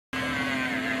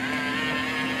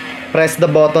Press the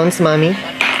buttons, mommy.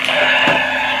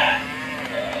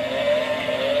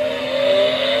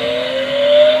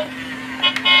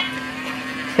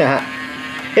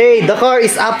 Hey, the car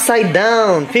is upside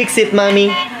down. Fix it,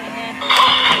 mommy.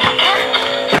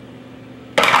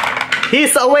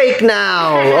 He's awake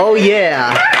now. Oh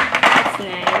yeah. That's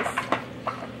nice.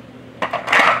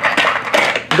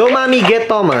 Go, mommy, get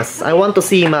Thomas. I want to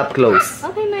see him up close.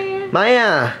 Okay, Maya.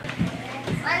 Maya.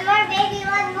 One more, baby.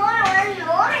 One more.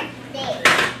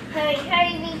 Hurry,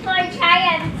 hurry before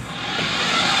giants.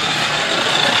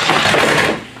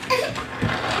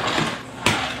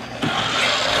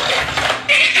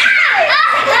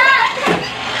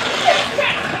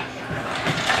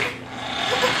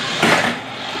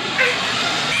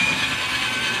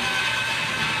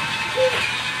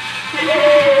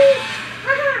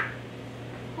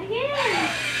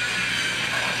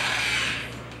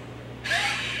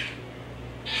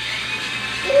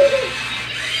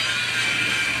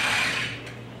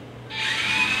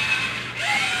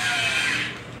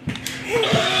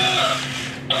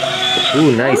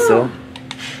 Ooh, nice, oh.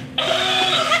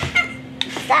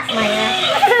 Stop, Maya.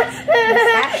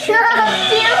 Don't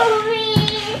kill me.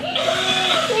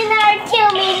 You never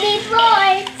killed me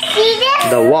before. See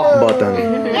this? The walk button.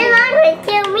 You never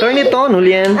killed me. Turn it on,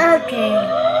 Hulyan. Okay.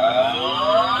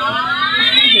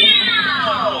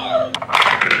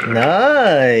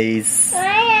 Nice. Why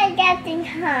am I getting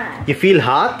hot? You feel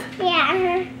hot?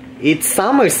 Yeah. It's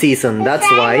summer season, that's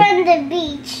why. On the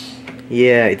beach.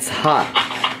 Yeah, it's hot.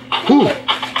 Whew.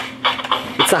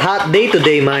 It's a hot day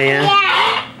today, Maya. Yeah.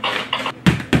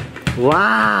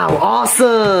 Wow,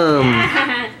 awesome.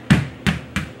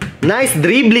 Nice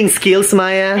dribbling skills,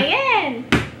 Maya. Again.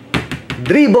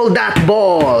 Dribble that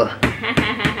ball.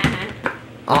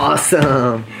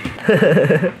 Awesome.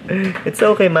 It's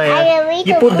okay, Maya.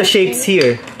 You put the shapes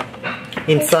here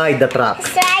inside the truck.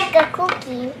 It's like a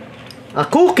cookie. A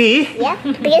cookie? Yeah,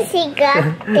 because he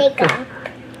got take off.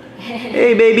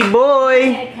 Hey, baby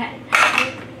boy.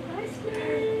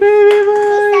 Baby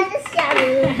boy. It's not a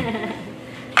yummy.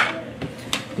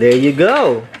 There you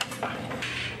go.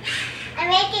 I'm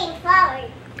making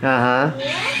flowers. Uh-huh.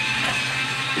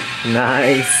 Yeah.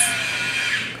 Nice.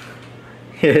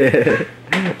 It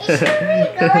should be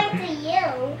going to you.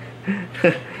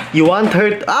 You want her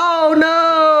to... Oh,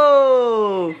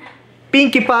 no!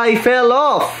 Pinkie Pie fell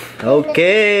off.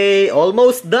 Okay,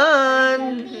 almost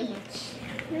done.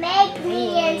 Make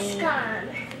me and scum.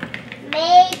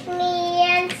 Make me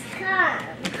and scum.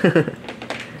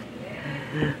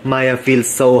 Maya feels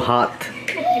so hot.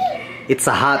 It's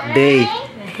a hot day.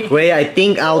 Where I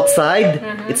think outside,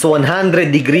 it's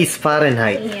 100 degrees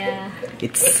Fahrenheit. Yeah.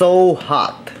 It's so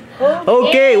hot.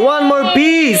 Okay, one more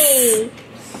piece.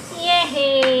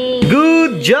 Yay!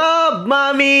 Good job,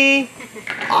 mommy.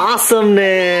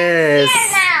 Awesomeness.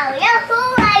 Here now.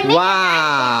 Yahoo! I made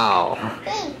Wow.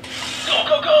 it.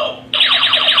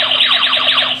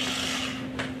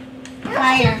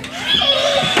 Fire.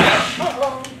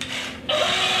 Uh-oh.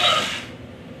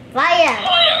 Fire.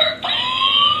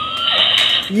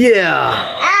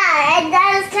 Yeah. And I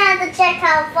was trying to check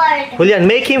how far it goes. Hulyan,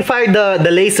 make him fire the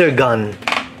laser gun.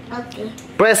 Okay.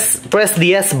 Press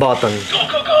the S button.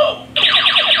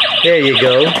 There you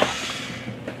go.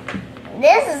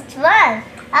 This is fun.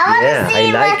 I want Yeah, to see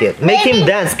I like it. Make him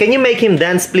dance. Can you make him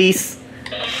dance, please?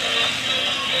 Oh,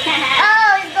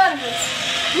 he's going to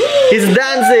He's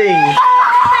dancing.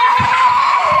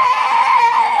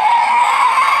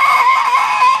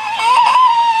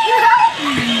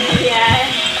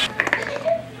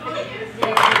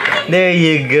 There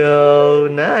you go.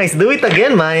 Nice. Do it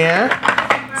again, Maya.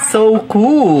 So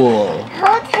cool.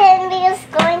 Hold him because it's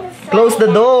going to Close the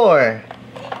door.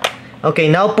 Okay,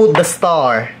 now put the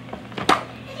star.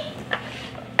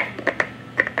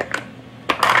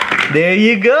 There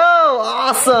you go.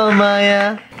 Awesome,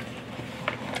 Maya.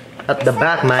 At the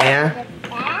back, Maya.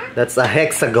 That's a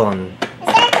hexagon. It's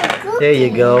like a cookie. There you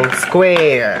go.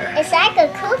 Square. It's like a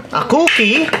cookie. A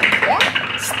cookie.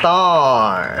 Yeah.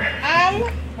 Star. And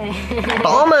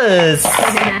Thomas.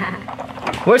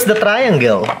 Where's the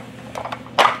triangle?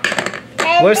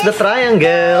 Where's the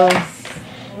triangle?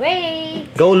 Wait.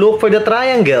 Go look for the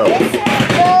triangle. this one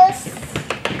goes.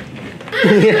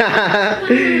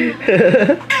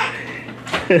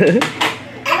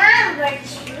 Number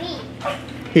 3.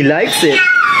 He likes it.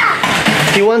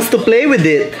 He wants to play with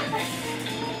it.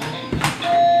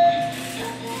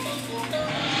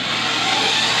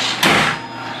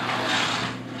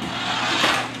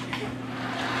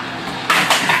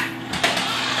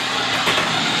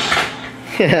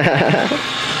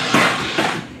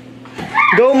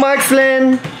 Go,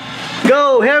 Markslin.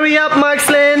 Go, hurry up,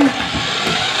 Markslin.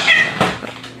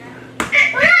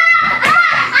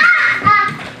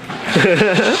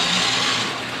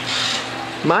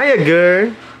 Maya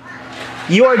girl,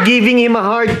 you are giving him a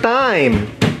hard time.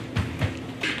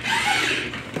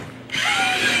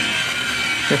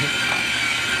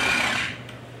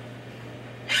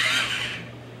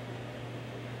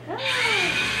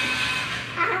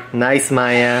 Nice,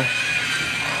 Maya.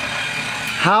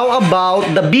 How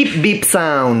about the beep beep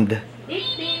sound? Beep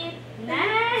beep.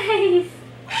 Nice.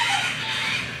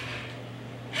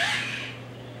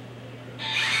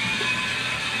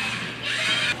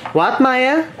 What,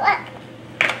 Maya? What?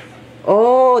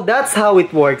 Oh, that's how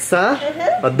it works, huh?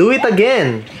 Oh, do it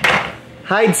again.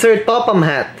 Hide Sir Topham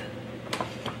Hat.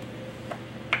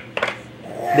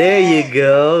 There you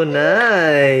go.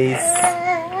 Nice.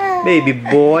 Baby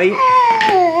boy.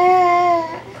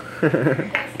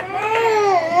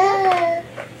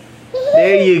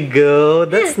 There you go.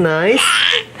 That's nice.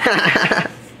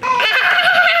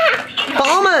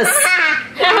 Thomas!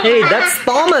 Hey, that's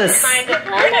Thomas. Find a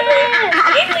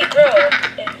mainly grows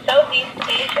in Southeast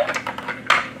Asia.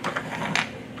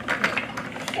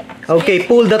 Okay,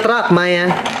 pull the truck,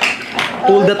 Maya.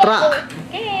 Pull the truck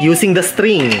using the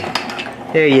string.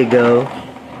 There you go.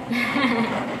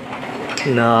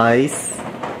 Nice.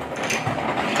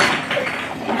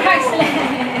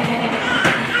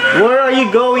 Where are you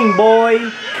going,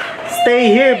 boy? Stay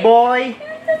here, boy.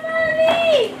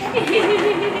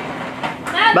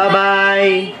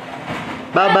 Bye-bye.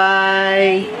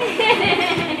 Bye-bye.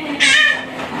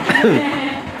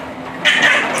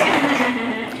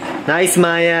 Nice,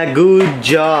 Maya. Good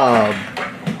job.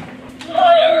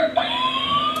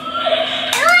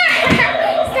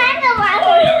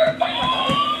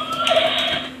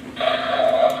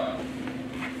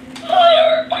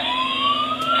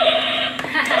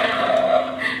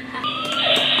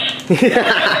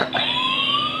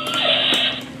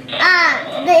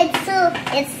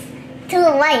 It's too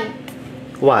light.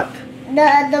 What?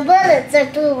 The bullets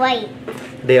are too light.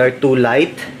 They are too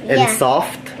light and Yeah.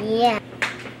 soft? Yeah.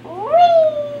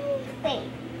 Wait.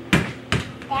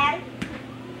 Then.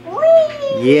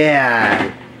 Whee!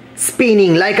 Yeah.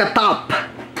 Spinning like a top.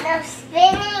 No,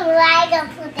 spinning like a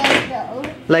potato.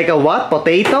 Like a what?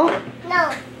 Potato?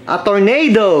 No. A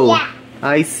tornado. Yeah.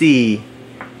 I see.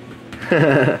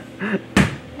 That's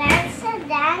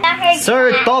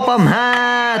Sir Topham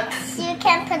Hat. You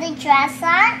can put a dress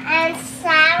on and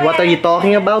Sarah. What are you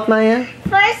talking about, Maya?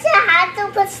 First, you have to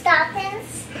put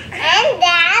stockings, and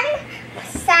then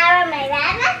Sarah my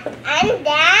rabbit, and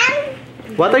then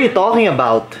What are you talking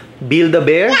about? Build a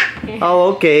bear? Yeah. Oh,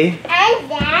 okay. and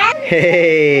then.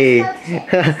 Hey.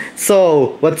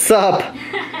 So, what's up?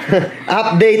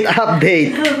 Update,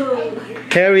 update.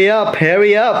 Hurry up,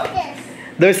 hurry up. This.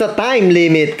 There's a time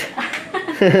limit.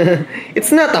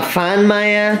 It's not a fan,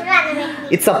 Maya.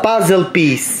 It's a puzzle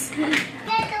piece.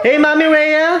 Hey, Mommy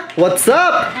Rhea. What's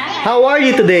up? How are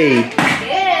you today?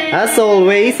 As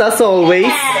always, as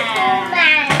always.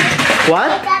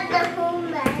 What? Got the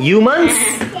human. Humans?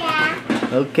 Yeah.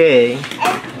 Okay.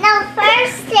 No,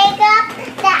 first take up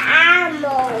the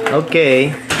animal. Okay.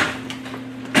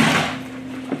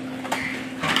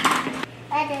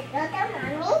 Let it go to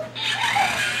mommy.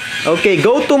 Okay,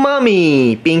 go to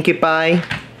Mommy, Pinkie Pie.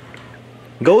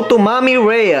 Go to Mommy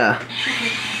Rhea.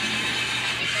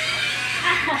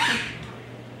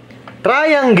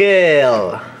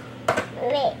 Triangle.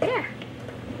 Wait.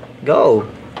 Go.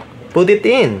 Put it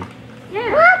in.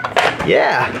 What?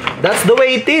 Yeah, that's the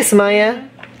way it is, Maya.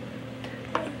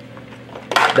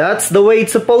 That's the way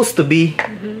it's supposed to be.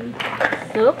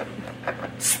 Soup.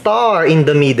 Star in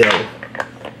the middle.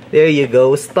 There you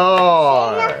go,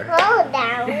 star. Hold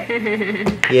down.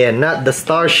 Yeah, not the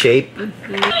star shape.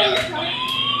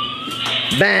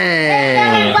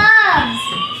 Bang! Bugs.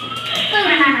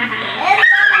 It's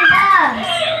coming bugs.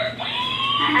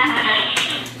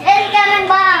 It's coming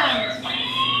bugs.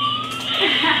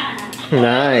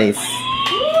 Nice.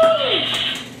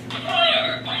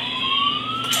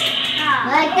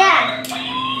 Like that.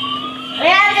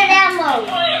 We have the demo.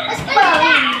 Let's go.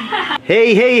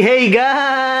 Hey, hey, hey,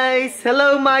 guys!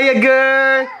 Hello, Maya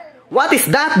girl! What is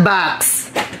that box?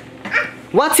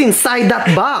 What's inside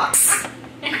that box?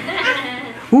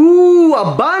 Ooh,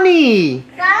 a bunny!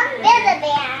 Come get the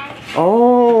bear.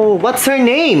 Oh, what's her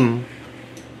name?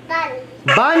 Bunny.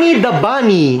 Bunny the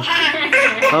bunny.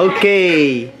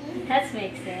 Okay. That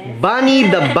makes sense. Bunny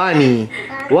the bunny.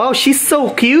 Wow, she's so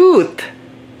cute.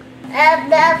 That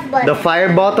button. The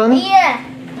fire button? Yeah.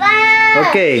 Fire.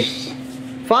 Okay.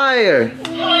 Fire.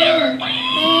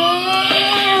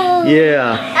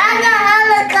 Yeah. I'm the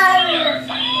helicopter.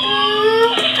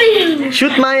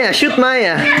 Shoot Maya, shoot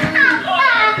Maya.